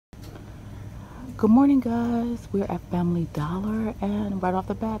Good morning, guys. We're at Family Dollar, and right off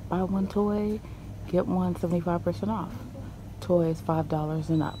the bat, buy one toy, get one 75% off. Toys $5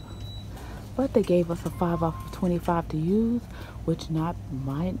 and up. But they gave us a 5 off of 25 to use, which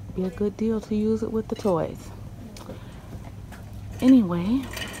might be a good deal to use it with the toys. Anyway,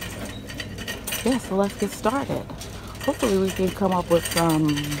 yeah, so let's get started. Hopefully we can come up with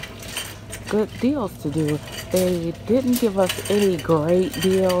some good deals to do. They didn't give us any great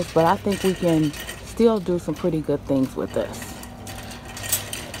deals, but I think we can still do some pretty good things with this.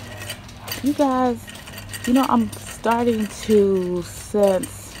 You guys, I'm starting to,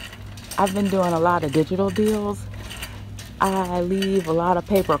 since I've been doing a lot of digital deals, I leave a lot of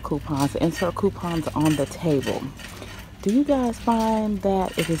paper coupons, insert coupons on the table. Do you guys find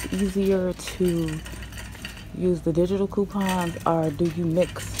that it is easier to use the digital coupons, or do you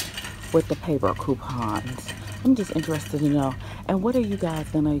mix with the paper coupons? I'm just interested to know. And what are you guys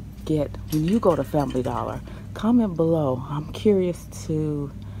gonna get when you go to Family Dollar? Comment below. I'm curious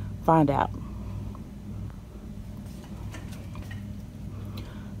to find out.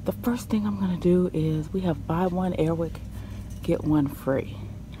 The first thing I'm gonna do is we have buy one Airwick, get one free.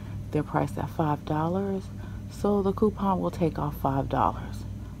 They're priced at $5, so the coupon will take off $5.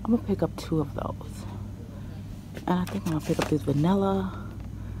 I'm gonna pick up 2 of those. And I think I'm gonna pick up this vanilla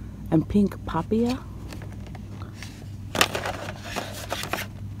and pink papaya.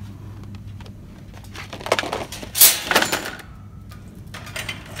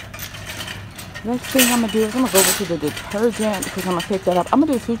 Next thing I'm gonna do is I'm gonna go over to the detergent because I'm gonna pick that up. I'm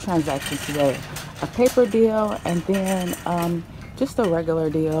gonna do 2 transactions today. A paper deal and then just a regular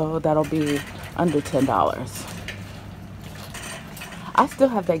deal that'll be under $10. I still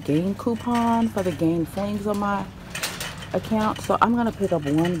have that Gain coupon for the Gain Flings on my account, so I'm gonna pick up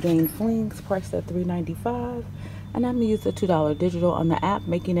 1 Gain Flings priced at $3.95, and I'm gonna use the $2 digital on the app,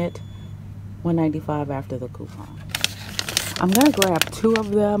 making it $1.95 after the coupon. I'm gonna grab 2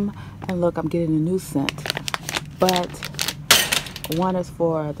 of them, and look, I'm getting a new scent, but one is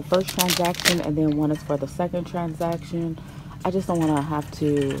for the first transaction and then one is for the second transaction. I just don't want to have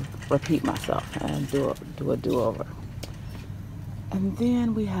to repeat myself and do a do-over. And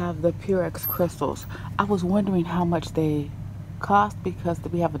then we have the Purex crystals. I was wondering how much they cost because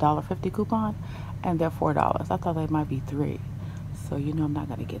we have a $1.50 coupon and they're $4. I thought they might be $3. So I'm not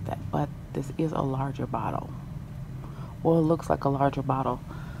gonna get that. But this is a larger bottle. Well, it looks like a larger bottle,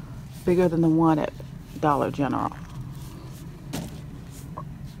 bigger than the one at Dollar General.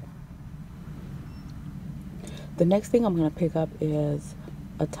 The next thing I'm gonna pick up is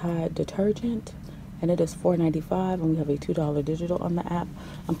a Tide detergent, and it is $4.95, and we have a $2 digital on the app.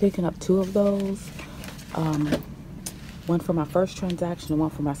 I'm picking up 2 of those, one for my first transaction and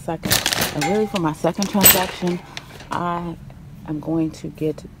one for my second. And really for my second transaction, I am going to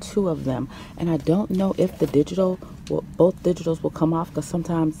get 2 of them. And I don't know if the both digitals will come off, because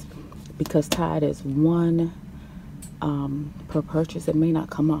sometimes, because Tide is 1 per purchase, it may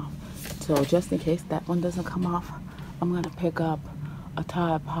not come off. So just in case that one doesn't come off, I'm gonna pick up a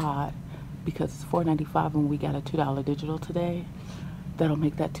Tide Pod because it's $4.95 and we got a $2 digital today. That'll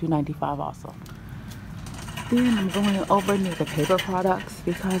make that $2.95 also. Then I'm going over near the paper products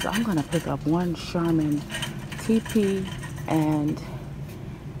because I'm gonna pick up 1 Charmin TP, and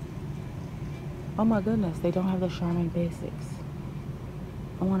oh my goodness, they don't have the Charmin Basics.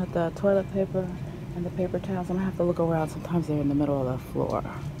 I wanted the toilet paper and the paper towels. I'm gonna have to look around. Sometimes they're in the middle of the floor.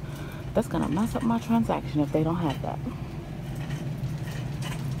 That's gonna mess up my transaction if they don't have that.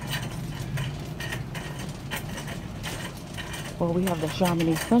 Well, we have the Charmin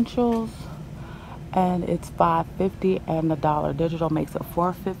Essentials, and it's $5.50, and the $1 digital makes it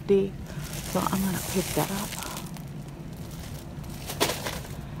 $4.50. So I'm gonna pick that up.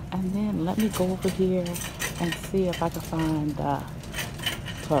 And then let me go over here and see if I can find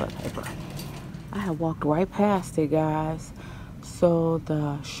toilet paper. I have walked right past it, guys. So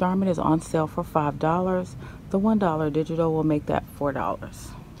the Charmin is on sale for $5. The $1 digital will make that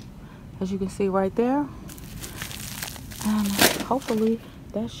 $4. As you can see right there. And hopefully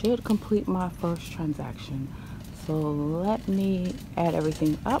that should complete my first transaction. So let me add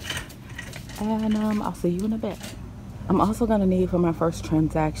everything up, and I'll see you in a bit. I'm also gonna need for my first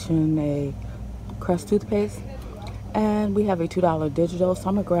transaction a Crest toothpaste, and we have a $2 digital, so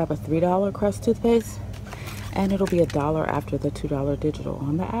I'm gonna grab a $3 Crest toothpaste, and it'll be $1 after the $2 digital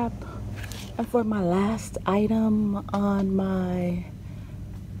on the app. And for my last item on my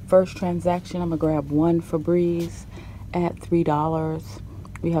first transaction, I'm gonna grab 1 Febreze at $3.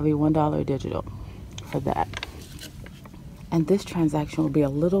 We have a $1 digital for that. And this transaction will be a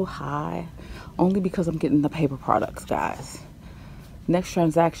little high only because I'm getting the paper products, guys. next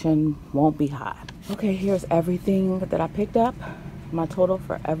transaction won't be high. Okay, here's everything that I picked up. My total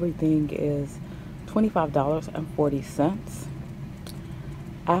for everything is $25.40.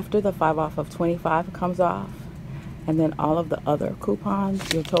 After the 5 off of 25 comes off, and then all of the other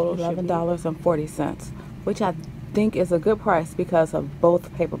coupons, your total $11.40, which I think is a good price because of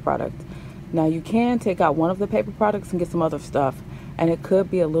both paper products. Now you can take out one of the paper products and get some other stuff, and it could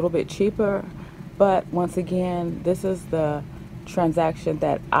be a little bit cheaper, but once again, this is the transaction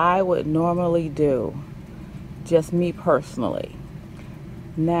that I would normally do, just me personally.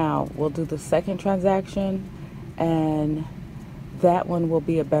 Now we'll do the second transaction, and that one will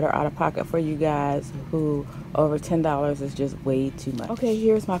be a better out of pocket for you guys who over $10 is just way too much. Okay,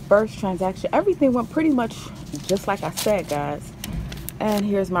 here's my first transaction. Everything went pretty much just like I said, guys. And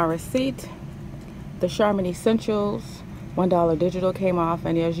here's my receipt. The Charmin Essentials $1 digital came off,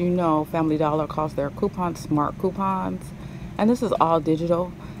 and as you know, Family Dollar calls their coupons smart coupons, and this is all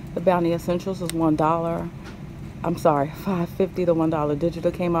digital. The Bounty Essentials is $1. I'm sorry, $5.50. The $1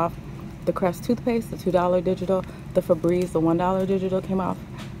 digital came off. The Crest toothpaste, the $2 digital. The Febreze, the $1 digital came off.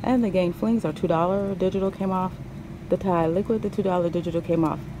 And the Gain Flings, our $2 digital came off. The Tide Liquid, the $2 digital came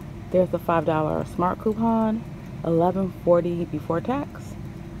off. There's the $5 smart coupon, $11.40 before tax,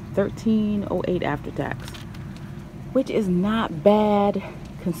 $13.08 after tax, which is not bad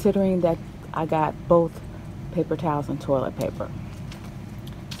considering that I got both paper towels and toilet paper.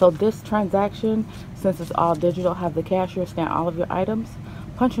 So this transaction, since it's all digital, have the cashier scan all of your items,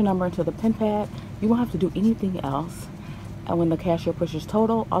 punch your number into the pen pad. You won't have to do anything else. And when the cashier pushes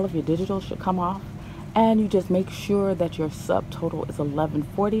total, all of your digital should come off. And you just make sure that your subtotal is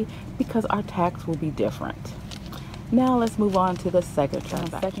 $11.40 because our tax will be different. Now let's move on to the second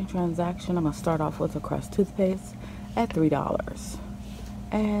transaction. I'm going to start off with the Crest toothpaste at $3.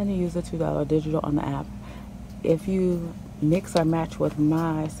 And use the $2 digital on the app. If you mix or match with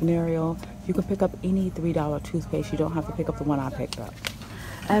my scenario, you can pick up any $3 toothpaste. You don't have to pick up the one I picked up.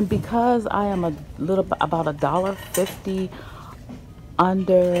 And because I am a little about $1.50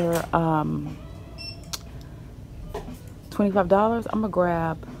 under $25, I'm gonna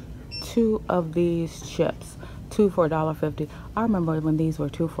grab 2 of these chips, 2 for $1.50. I remember when these were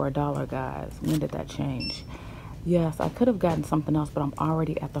 2 for $1, guys. When did that change? Yes, I could have gotten something else, but I'm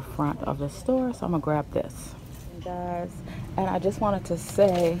already at the front of the store, so I'm gonna grab this, guys. And I just wanted to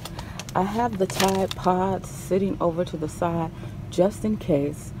say, I have the Tide Pods sitting over to the side just in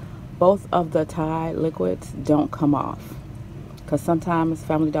case both of the Tide liquids don't come off, because sometimes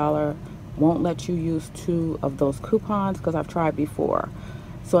Family Dollar won't let you use 2 of those coupons, because I've tried before.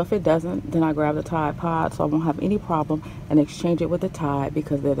 So if it doesn't, then I grab the Tide Pod so I won't have any problem and exchange it with the Tide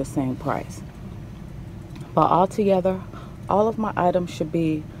because they're the same price. But altogether, all of my items should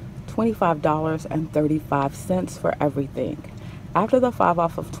be $25.35 for everything. After the 5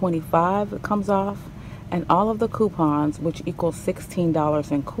 off of 25 comes off, and all of the coupons, which equals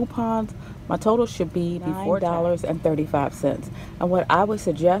 $16 in coupons, my total should be $9.35. And what I would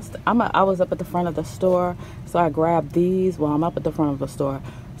suggest, I was up at the front of the store, so I grabbed these while I'm up at the front of the store.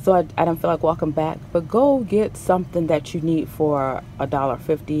 So I didn't feel like walking back, but go get something that you need for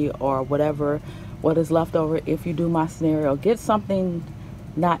 $1.50 or whatever, what is left over. If you do my scenario, get something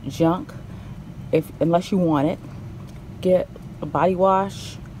not junk, unless you want it. Get a body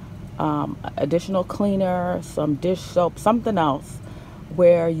wash, additional cleaner, some dish soap, something else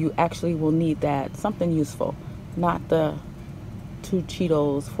where you actually will need that, something useful, not the 2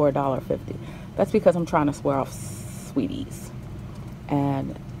 Cheetos for $1.50. That's because I'm trying to swear off sweeties,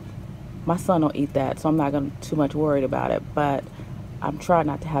 and my son don't eat that, so I'm not too much worried about it, but I'm trying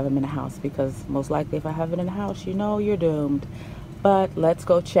not to have him in the house, because most likely if I have it in the house, you know you're doomed. But let's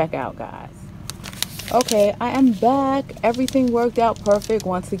go check out, guys. Okay, I am back. Everything worked out perfect.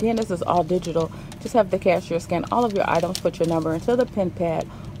 Once again, this is all digital. Just have the cashier scan all of your items, put your number into the pen pad.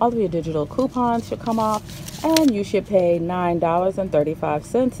 All of your digital coupons should come off, and you should pay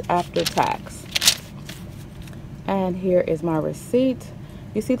 $9.35 after tax. And here is my receipt.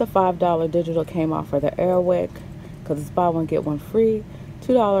 You see the $5 digital came off for the Airwick, because it's buy one, get one free.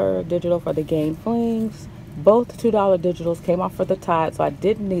 $2 digital for the Gain Flings. Both $2 digitals came off for the Tide, so I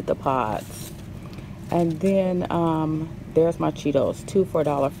didn't need the pods. And then there's my Cheetos, 2 for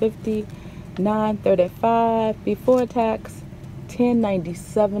 $1.50, $9.35 before tax,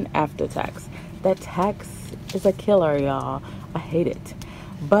 $10.97 after tax. That tax is a killer, y'all. I hate it.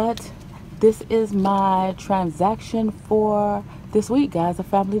 But this is my transaction for this week, guys, at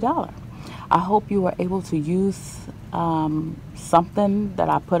Family Dollar. I hope you were able to use something that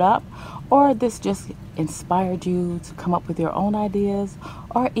I put up, or this just inspired you to come up with your own ideas,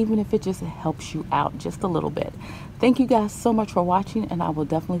 or even if it just helps you out just a little bit. Thank you guys so much for watching, and I will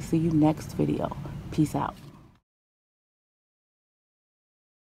definitely see you next video. Peace out.